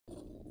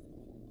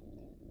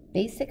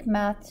Basic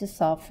math to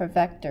solve for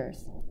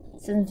vectors.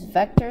 Since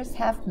vectors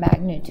have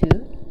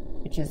magnitude,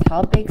 which is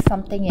how big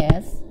something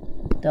is,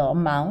 the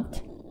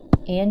amount,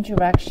 and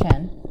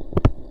direction,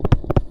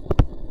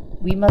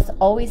 we must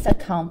always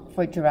account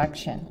for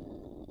direction.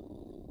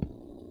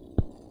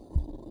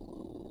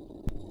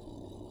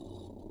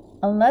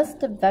 Unless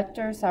the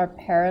vectors are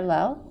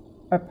parallel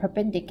or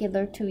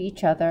perpendicular to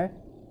each other,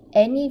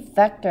 any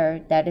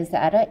vector that is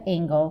at an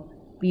angle,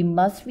 we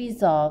must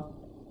resolve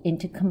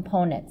into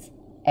components,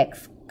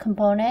 x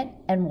component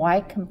and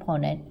y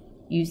component,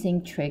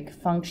 using trig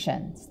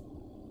functions.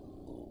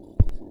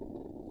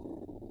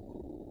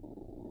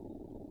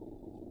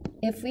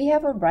 If we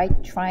have a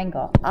right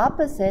triangle,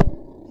 opposite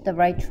the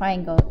right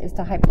triangle is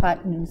the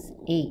hypotenuse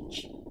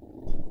h.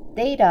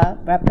 Theta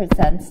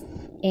represents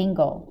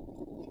angle.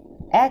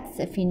 X,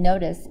 if you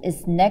notice,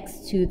 is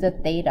next to the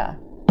theta.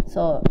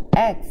 So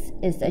x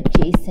is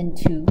adjacent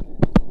to,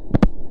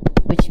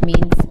 which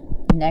means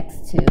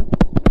next to.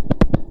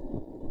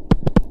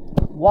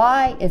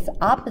 Y is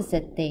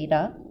opposite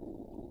theta.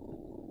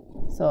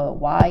 So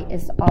y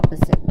is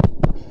opposite.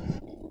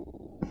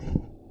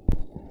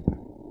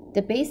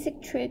 The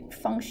basic trig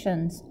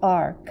functions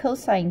are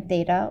cosine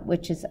theta,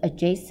 which is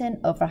adjacent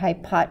over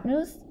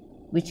hypotenuse,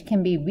 which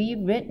can be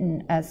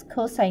rewritten as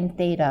cosine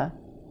theta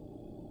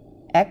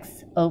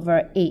x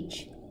over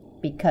h,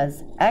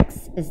 because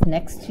x is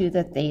next to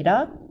the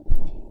theta.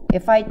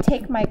 If I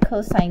take my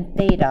cosine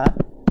theta,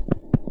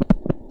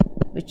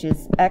 which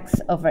is x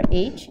over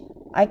h,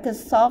 I could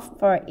solve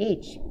for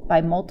h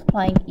by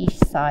multiplying each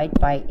side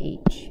by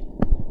h.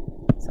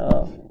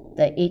 So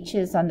the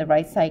h's on the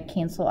right side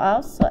cancel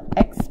out, so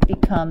x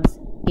becomes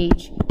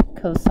h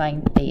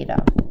cosine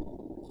theta.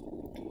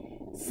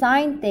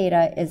 Sine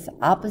theta is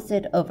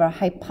opposite over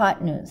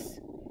hypotenuse.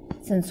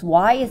 Since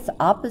y is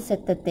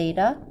opposite the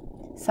theta,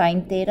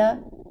 sine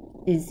theta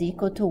is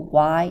equal to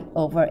y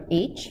over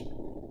h,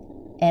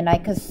 and I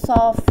could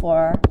solve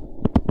for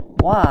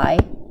y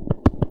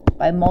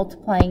by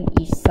multiplying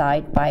each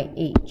side by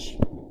h,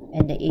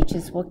 and the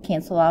h's will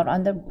cancel out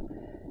on the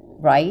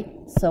right,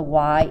 so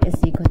y is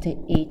equal to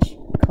h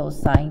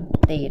cosine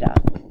theta.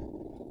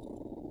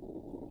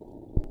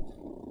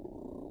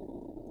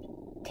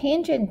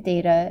 Tangent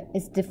theta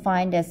is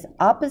defined as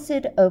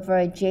opposite over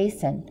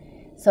adjacent.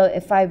 So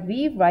if I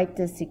rewrite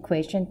this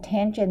equation,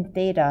 tangent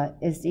theta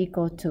is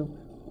equal to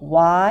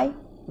y,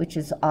 which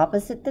is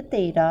opposite the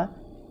theta,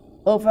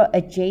 over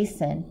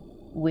adjacent,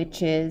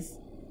 which is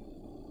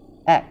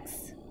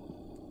x.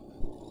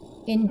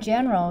 In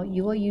general,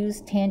 you will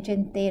use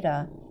tangent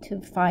theta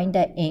to find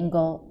the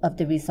angle of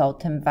the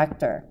resultant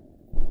vector.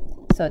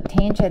 So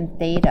tangent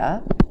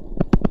theta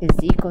is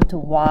equal to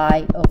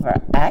y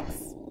over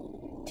x.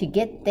 To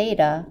get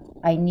theta,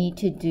 I need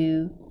to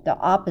do the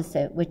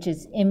opposite, which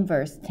is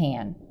inverse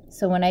tan.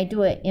 So when I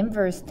do an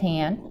inverse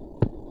tan,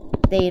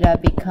 theta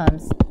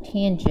becomes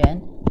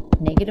tangent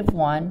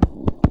 -1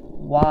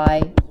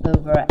 y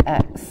over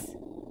x.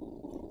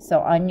 So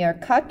on your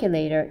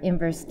calculator,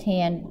 inverse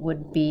tan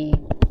would be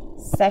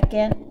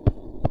second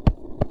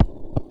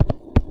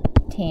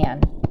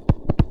tan.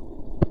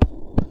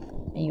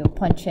 And you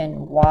punch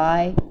in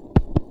y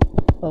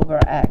over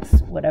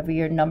x, whatever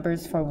your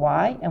numbers for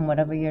y and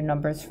whatever your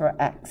numbers for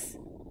x.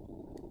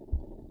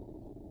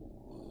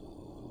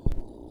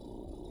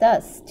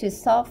 Thus, to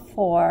solve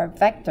for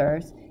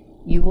vectors,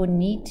 you will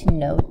need to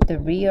note the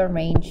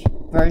rearranged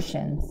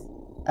versions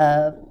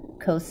of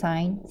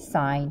cosine,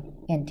 sine,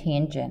 and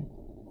tangent.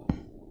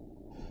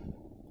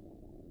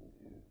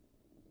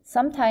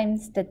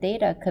 Sometimes the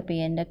theta could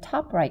be in the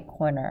top right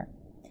corner.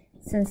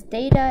 Since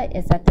theta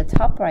is at the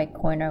top right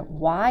corner,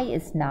 y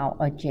is now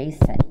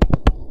adjacent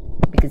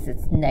because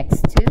it's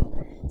next to.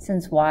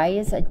 Since y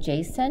is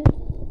adjacent,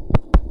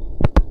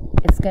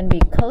 it's going to be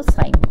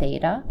cosine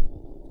theta,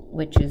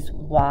 which is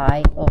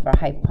y over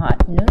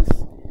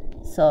hypotenuse.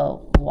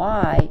 So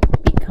y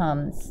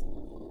becomes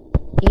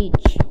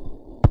h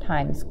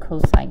times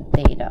cosine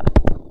theta.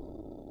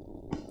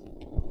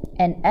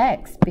 And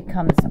x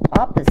becomes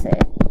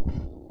opposite.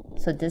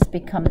 So this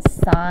becomes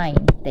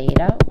sine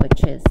theta,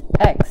 which is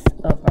x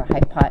over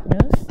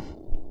hypotenuse.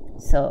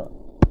 So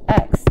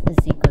x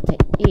is equal to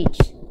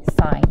h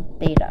sine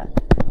theta.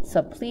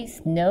 So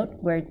please note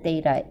where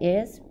theta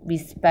is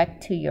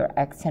respect to your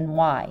x and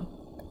y.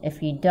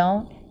 If you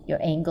don't, your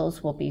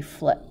angles will be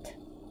flipped.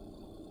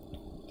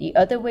 The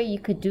other way you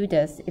could do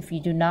this, if you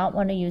do not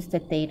want to use the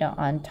theta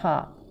on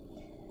top,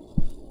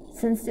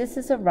 since this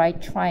is a right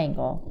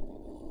triangle,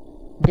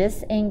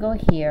 this angle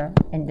here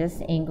and this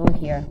angle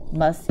here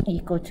must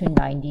equal to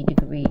 90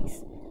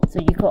 degrees. So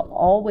you could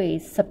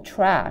always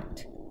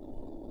subtract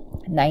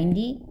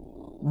 90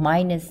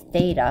 minus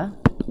theta,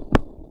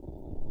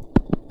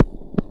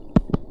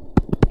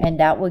 and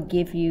that will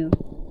give you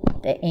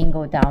the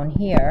angle down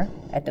here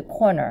at the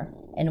corner.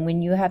 And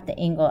when you have the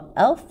angle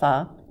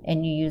alpha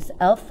and you use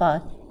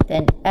alpha,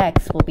 then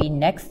x will be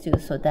next to,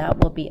 so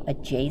that will be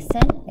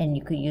adjacent, and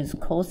you could use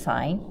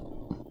cosine.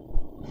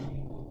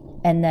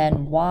 And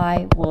then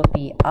y will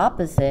be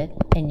opposite,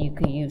 and you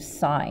could use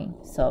sine.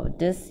 So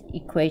this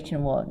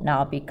equation will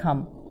now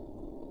become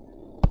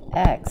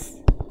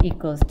x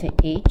equals to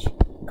h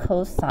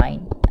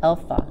cosine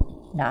alpha,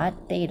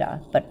 not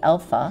theta, but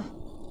alpha,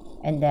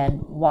 and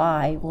then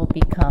y will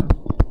become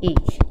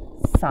h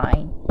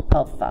sine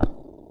alpha.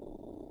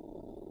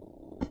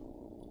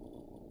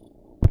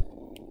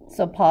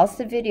 So pause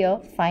the video,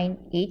 find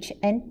h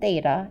and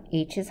theta.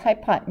 H is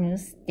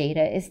hypotenuse,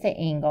 theta is the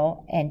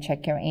angle, and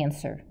check your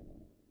answer.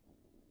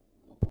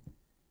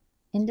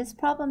 In this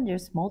problem,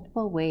 there's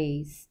multiple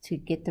ways to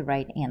get the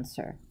right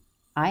answer.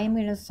 I am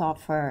going to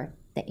solve for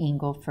the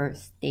angle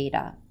first,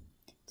 theta.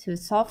 To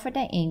solve for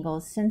the angle,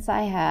 since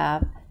I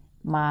have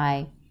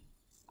my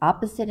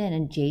opposite and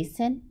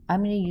adjacent,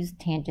 I'm going to use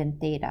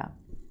tangent theta.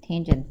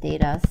 Tangent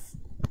theta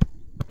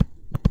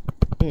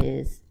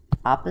is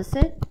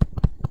opposite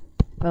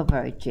over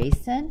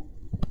adjacent.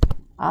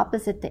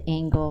 Opposite the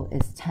angle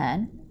is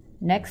 10.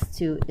 Next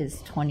to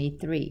is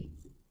 23.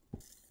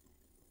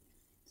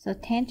 So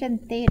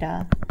tangent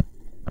theta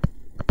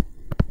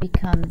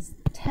becomes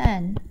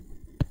 10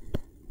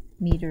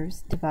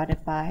 meters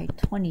divided by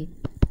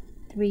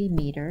 23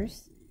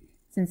 meters.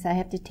 Since I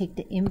have to take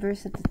the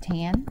inverse of the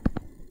tan,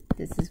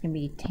 this is going to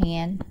be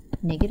tan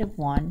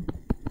 -1,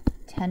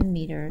 10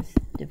 meters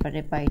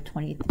divided by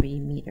 23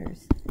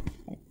 meters.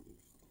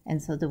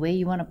 And so the way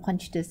you want to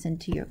punch this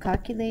into your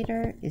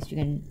calculator is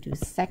you're going to do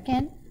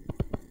second,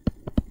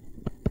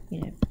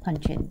 you're going to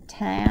punch in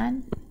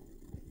tan,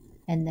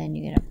 and then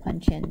you're going to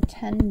punch in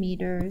 10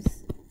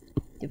 meters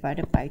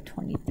divided by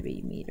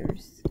 23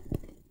 meters.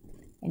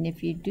 And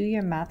if you do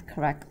your math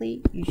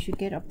correctly, you should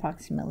get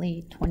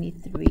approximately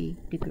 23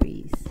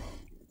 degrees.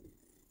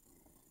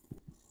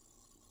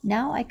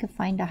 Now I could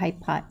find a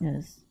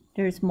hypotenuse.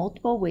 There's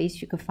multiple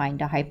ways you could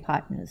find a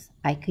hypotenuse.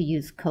 I could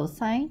use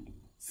cosine,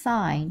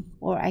 sine,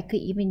 or I could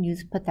even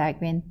use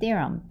Pythagorean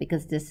theorem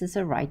because this is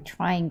a right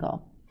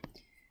triangle.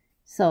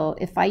 So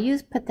if I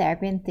use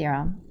Pythagorean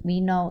theorem,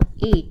 we know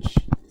h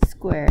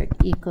squared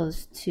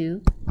equals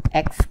to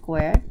x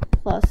squared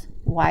plus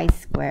y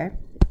squared,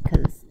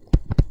 because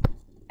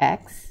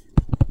x,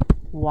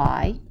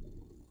 y.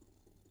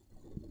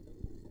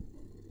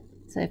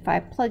 So if I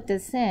plug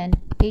this in,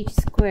 h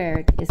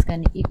squared is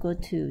going to equal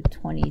to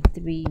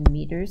 23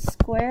 meters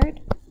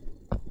squared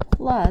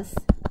plus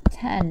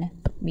 10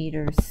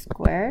 meters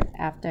squared.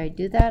 After I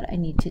do that, I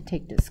need to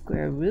take the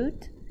square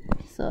root.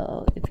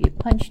 So if you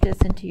punch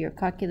this into your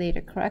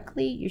calculator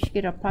correctly, you should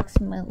get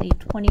approximately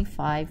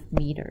 25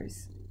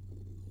 meters.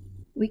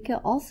 We could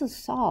also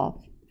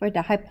solve for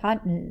the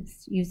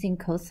hypotenuse using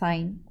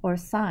cosine or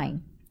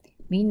sine.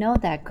 We know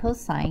that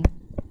cosine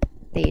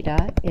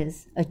theta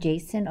is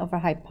adjacent over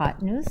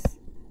hypotenuse.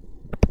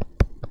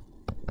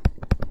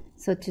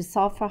 So to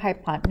solve for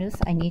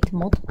hypotenuse, I need to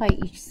multiply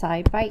each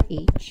side by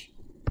h.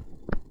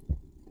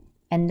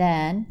 And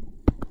then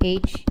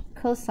h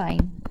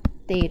cosine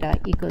theta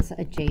equals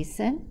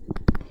adjacent.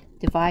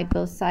 Divide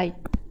both sides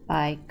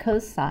by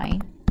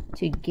cosine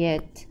to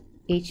get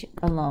h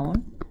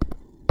alone.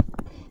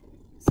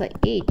 So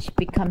h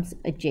becomes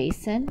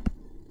adjacent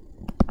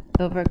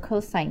over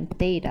cosine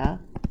theta,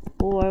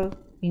 or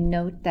we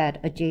note that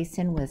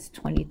adjacent was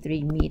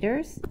 23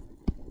 meters,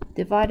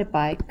 divided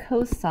by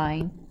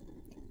cosine,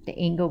 the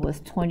angle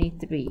was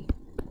 23.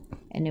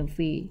 And if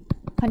we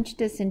punch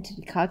this into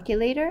the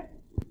calculator,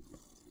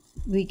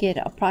 we get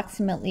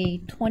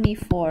approximately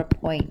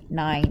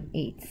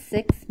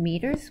 24.986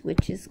 meters,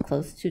 which is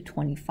close to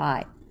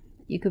 25.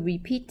 You could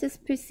repeat this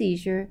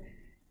procedure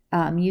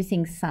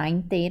using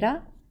sine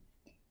theta.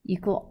 You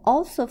could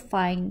also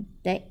find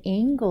the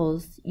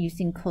angles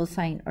using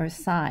cosine or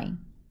sine.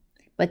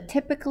 But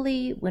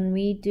typically, when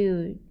we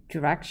do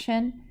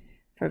direction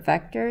for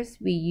vectors,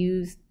 we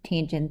use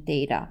tangent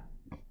theta.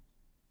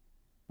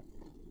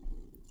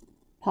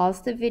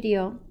 Pause the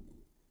video,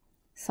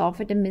 solve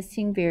for the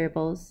missing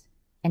variables,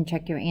 and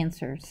check your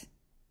answers.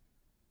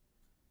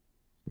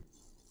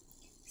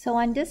 So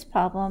on this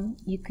problem,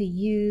 you could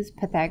use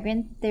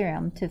Pythagorean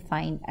theorem to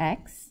find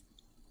x,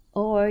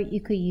 or you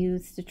could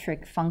use the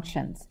trig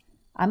functions.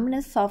 I'm going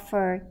to solve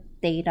for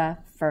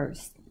theta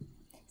first.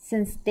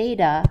 Since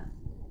theta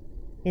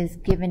is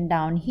given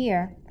down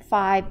here,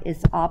 5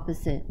 is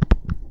opposite.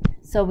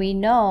 So we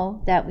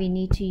know that we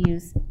need to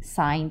use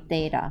sine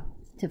theta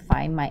to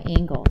find my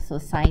angle. So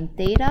sine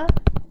theta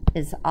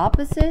is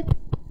opposite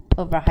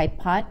over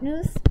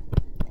hypotenuse.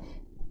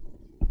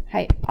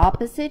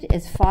 Opposite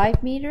is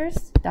 5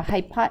 meters. The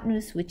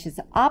hypotenuse, which is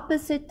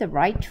opposite the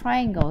right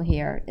triangle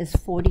here, is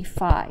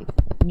 45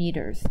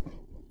 meters.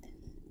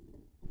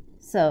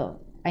 So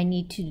I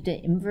need to do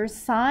the inverse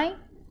sine.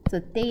 So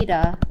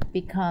theta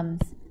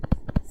becomes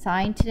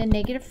sine to the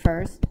negative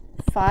first,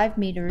 5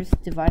 meters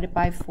divided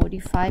by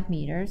 45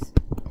 meters.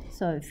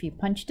 So if you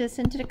punch this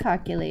into the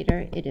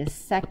calculator, it is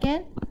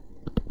second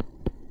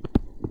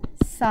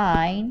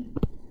sine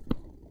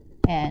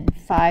and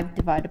 5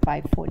 divided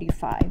by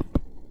 45.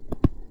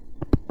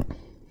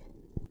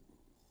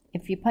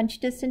 If you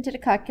punch this into the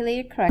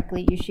calculator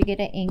correctly, you should get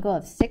an angle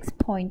of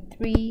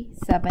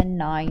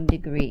 6.379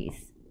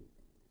 degrees.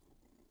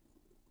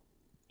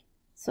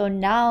 So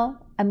now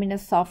I'm going to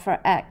solve for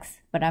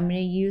x, but I'm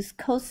going to use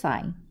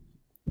cosine.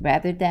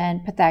 rather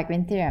than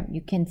Pythagorean theorem.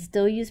 You can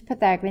still use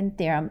Pythagorean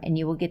theorem and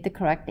you will get the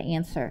correct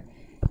answer.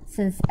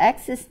 Since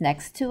x is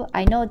next to,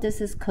 I know this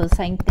is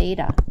cosine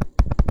theta,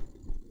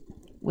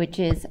 which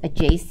is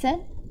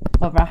adjacent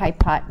over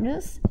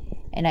hypotenuse.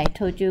 And I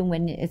told you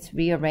when it's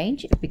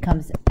rearranged, it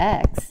becomes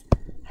x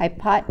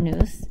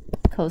hypotenuse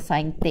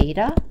cosine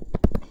theta.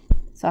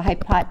 So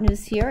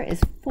hypotenuse here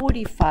is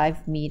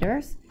 45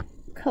 meters.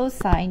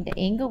 Cosine, the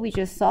angle we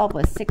just solved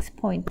was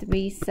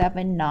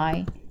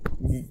 6.379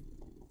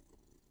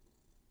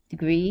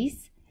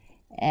 degrees.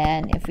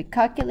 And if we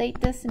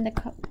calculate this in the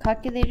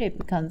calculator, it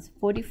becomes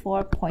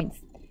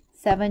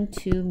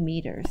 44.72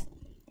 meters.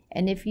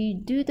 And if you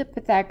do the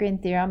Pythagorean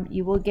theorem,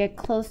 you will get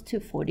close to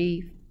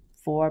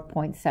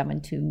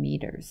 44.72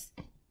 meters.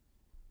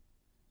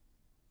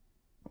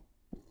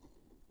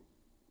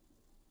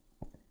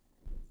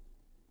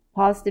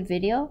 Pause the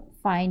video,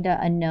 find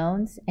the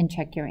unknowns, and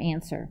check your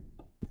answer.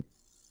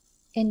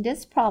 In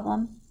this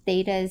problem,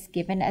 theta is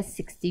given as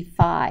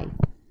 65.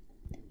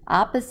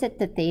 Opposite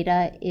the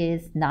theta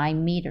is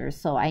 9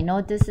 meters. So I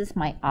know this is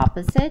my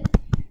opposite.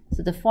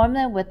 So the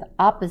formula with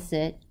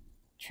opposite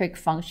trig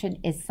function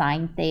is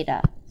sine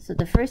theta. So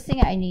the first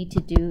thing I need to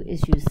do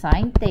is use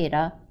sine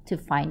theta to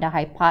find the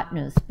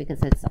hypotenuse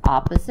because it's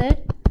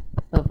opposite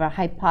over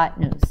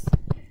hypotenuse.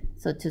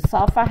 So to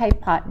solve for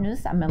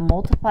hypotenuse, I'm going to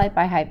multiply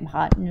by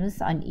hypotenuse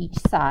on each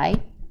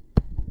side.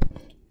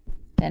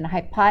 Then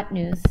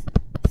hypotenuse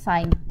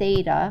sine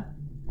theta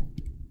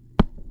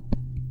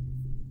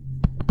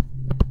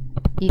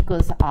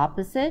equals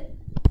opposite,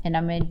 and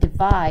I'm going to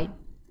divide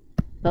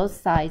both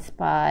sides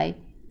by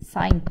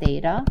sine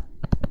theta.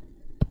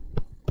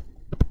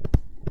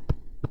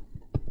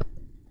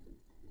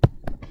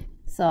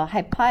 So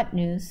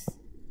hypotenuse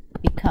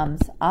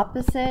becomes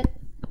opposite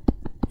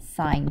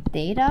sine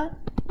theta.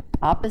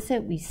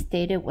 Opposite we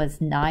stated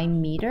was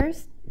 9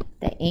 meters.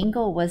 The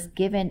angle was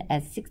given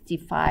as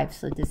 65,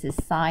 so this is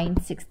sine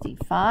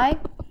 65.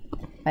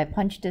 If I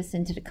punch this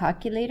into the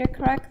calculator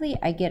correctly,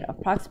 I get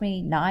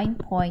approximately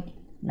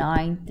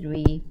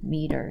 9.93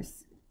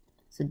 meters.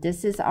 So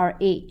this is our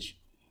h.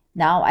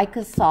 Now I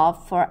could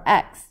solve for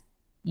x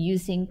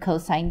using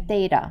cosine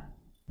theta.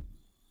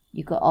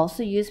 You could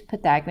also use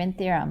Pythagorean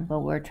theorem, but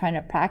we're trying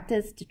to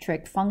practice the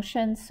trig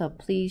functions, so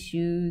please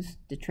use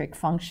the trig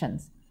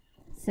functions.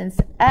 Since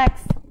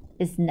x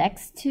is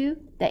next to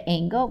the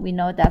angle, we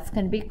know that's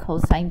going to be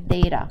cosine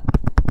theta,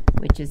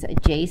 which is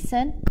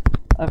adjacent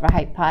over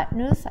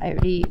hypotenuse. I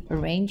already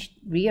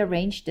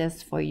rearranged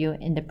this for you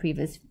in the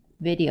previous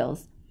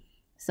videos.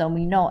 So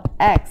we know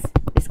x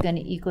is going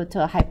to equal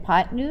to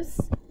hypotenuse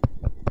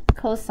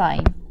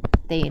cosine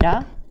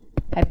theta.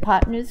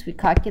 Hypotenuse we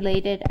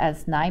calculated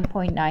as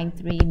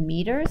 9.93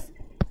 meters.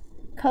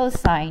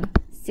 Cosine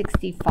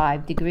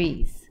 65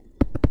 degrees.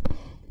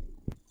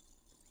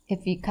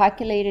 If you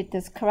calculated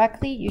this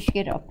correctly, you should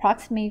get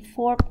approximately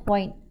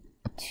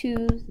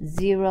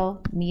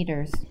 4.20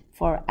 meters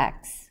for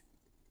x.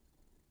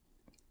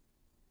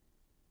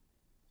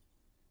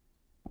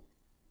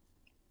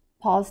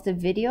 Pause the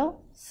video,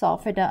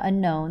 solve for the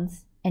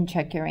unknowns, and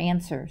check your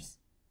answers.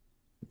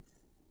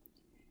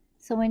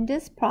 So in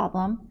this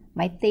problem,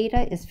 my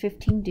theta is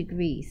 15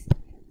 degrees.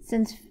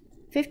 Since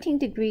 15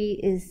 degrees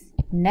is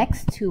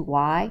next to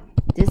y,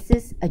 this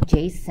is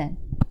adjacent.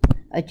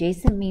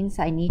 Adjacent means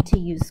I need to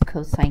use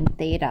cosine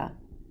theta.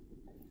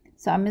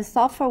 So I'm going to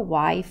solve for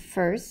y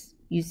first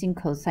using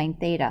cosine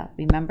theta.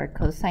 Remember,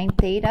 cosine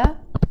theta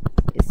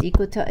is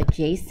equal to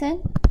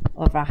adjacent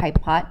over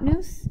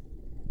hypotenuse.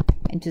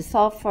 And to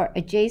solve for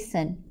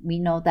adjacent, we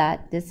know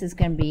that this is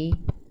going to be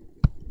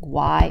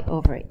y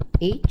over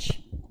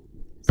h.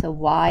 So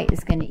y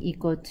is going to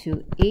equal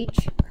to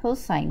h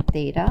cosine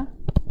theta.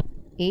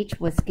 H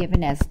was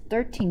given as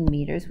 13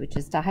 meters, which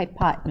is the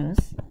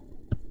hypotenuse.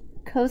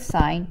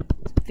 Cosine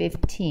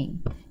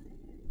 15.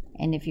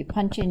 And if you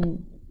punch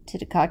in to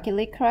the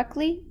calculator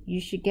correctly,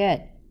 you should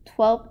get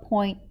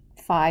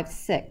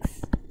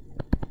 12.56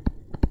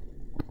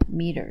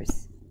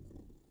 meters.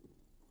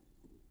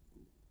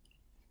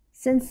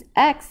 Since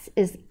x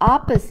is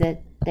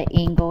opposite the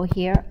angle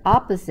here,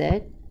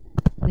 opposite,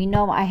 we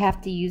know I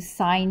have to use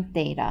sine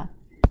theta.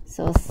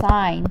 So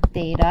sine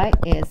theta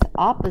is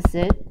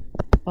opposite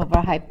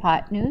over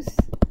hypotenuse,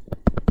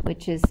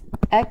 which is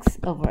x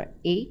over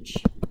h.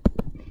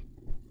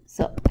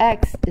 So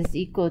x is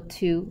equal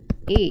to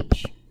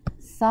h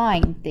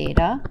sine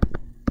theta.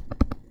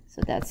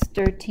 So that's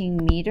 13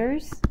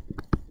 meters.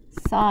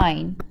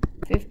 Sine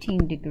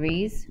 15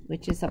 degrees,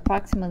 which is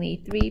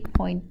approximately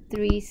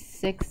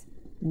 3.36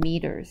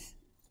 meters.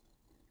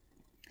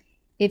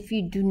 If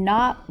you do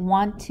not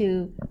want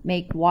to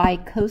make y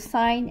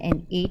cosine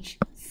and h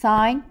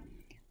sine,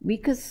 we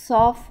could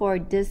solve for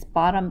this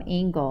bottom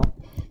angle.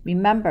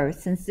 Remember,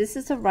 since this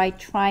is a right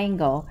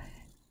triangle,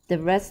 the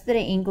rest of the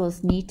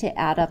angles need to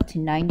add up to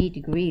 90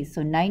 degrees.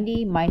 So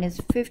 90 minus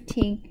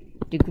 15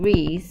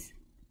 degrees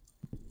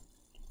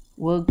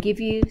will give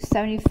you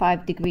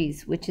 75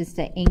 degrees, which is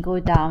the angle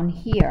down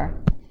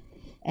here.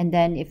 And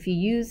then if you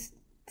use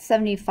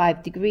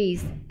 75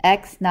 degrees,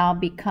 x now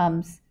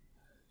becomes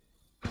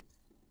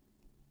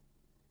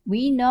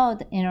We know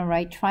that in a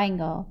right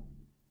triangle,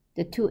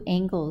 the two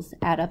angles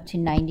add up to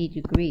 90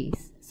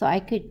 degrees. So I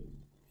could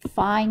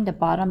find the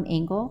bottom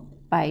angle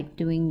by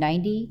doing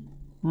 90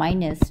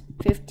 minus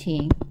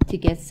 15 to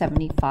get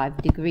 75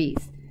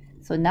 degrees.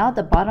 So now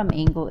the bottom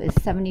angle is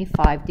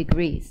 75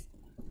 degrees.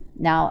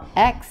 Now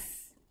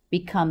x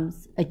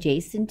becomes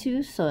adjacent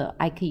to, so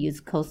I could use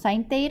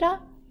cosine theta,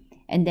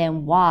 and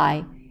then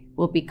y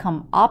will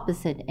become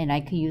opposite, and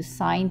I could use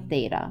sine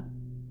theta.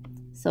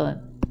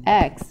 So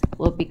x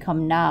will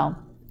become now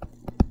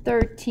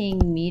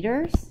 13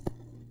 meters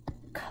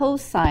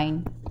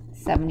cosine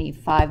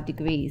 75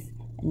 degrees.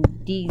 And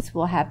these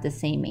will have the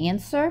same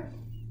answer.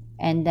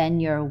 And then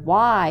your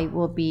y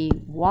will be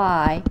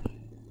y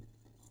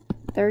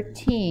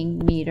 13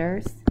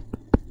 meters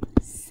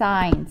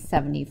sine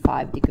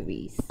 75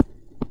 degrees.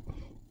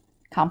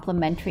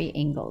 Complementary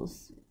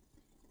angles.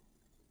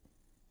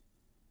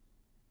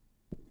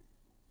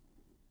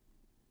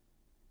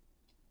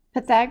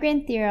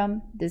 Pythagorean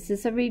theorem, this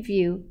is a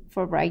review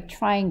for right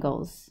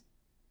triangles.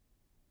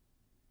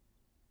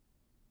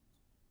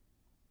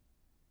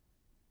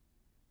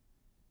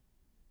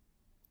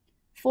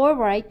 For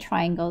right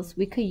triangles,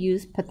 we could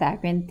use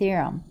Pythagorean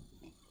theorem.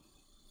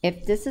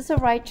 If this is a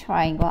right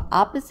triangle,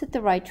 opposite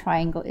the right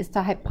triangle is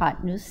the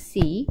hypotenuse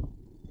C.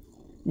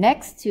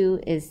 Next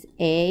to is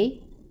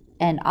A,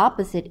 and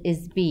opposite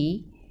is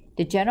B.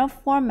 The general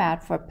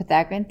format for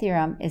Pythagorean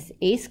theorem is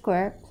A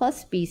squared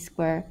plus B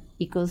squared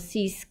equals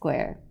C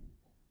squared.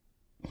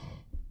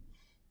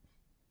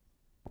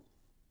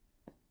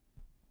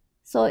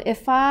 So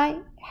if I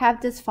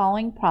have this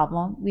following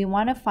problem, we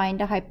want to find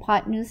the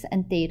hypotenuse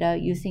and theta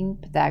using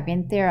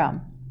Pythagorean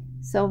theorem.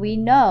 So we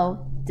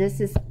know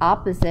this is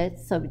opposite,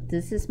 so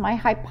this is my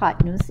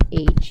hypotenuse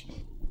h.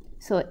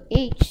 So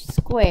h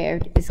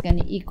squared is going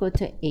to equal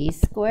to a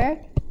squared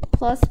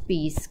plus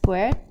b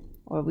squared,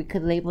 or we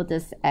could label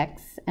this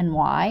x and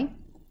y.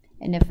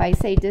 And if I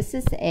say this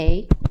is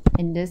a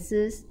and this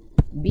is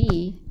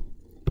b,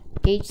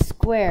 h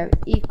squared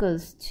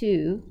equals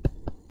to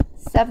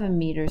 7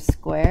 meters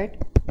squared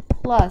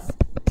plus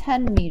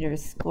 10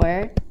 meters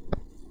squared.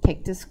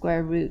 Take the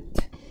square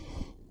root.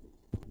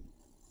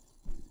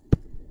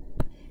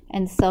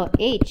 And so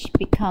h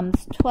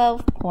becomes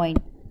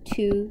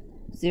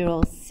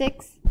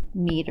 12.206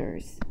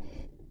 meters.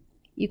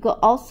 You could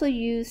also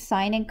use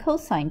sine and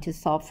cosine to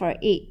solve for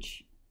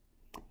h.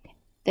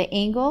 The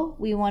angle,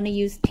 we want to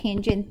use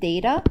tangent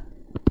theta,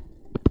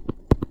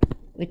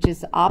 which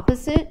is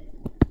opposite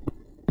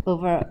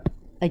over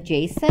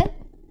adjacent.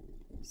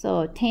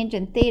 So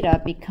tangent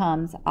theta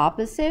becomes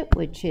opposite,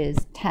 which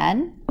is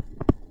 10,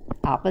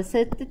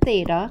 opposite the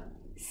theta,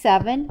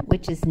 7,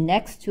 which is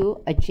next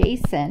to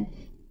adjacent.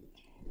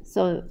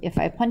 So if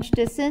I punch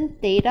this in,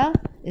 theta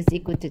is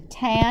equal to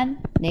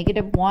tan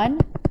negative 1,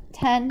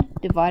 10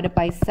 divided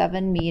by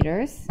 7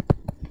 meters.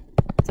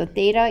 So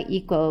theta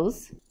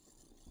equals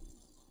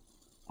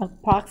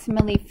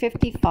approximately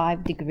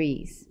 55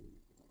 degrees.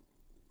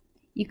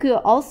 You could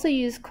also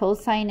use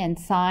cosine and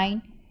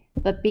sine,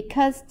 but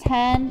because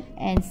 10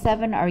 and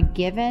 7 are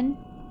given,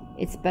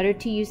 it's better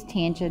to use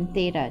tangent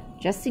theta,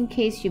 just in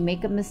case you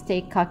make a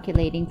mistake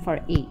calculating for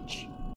h.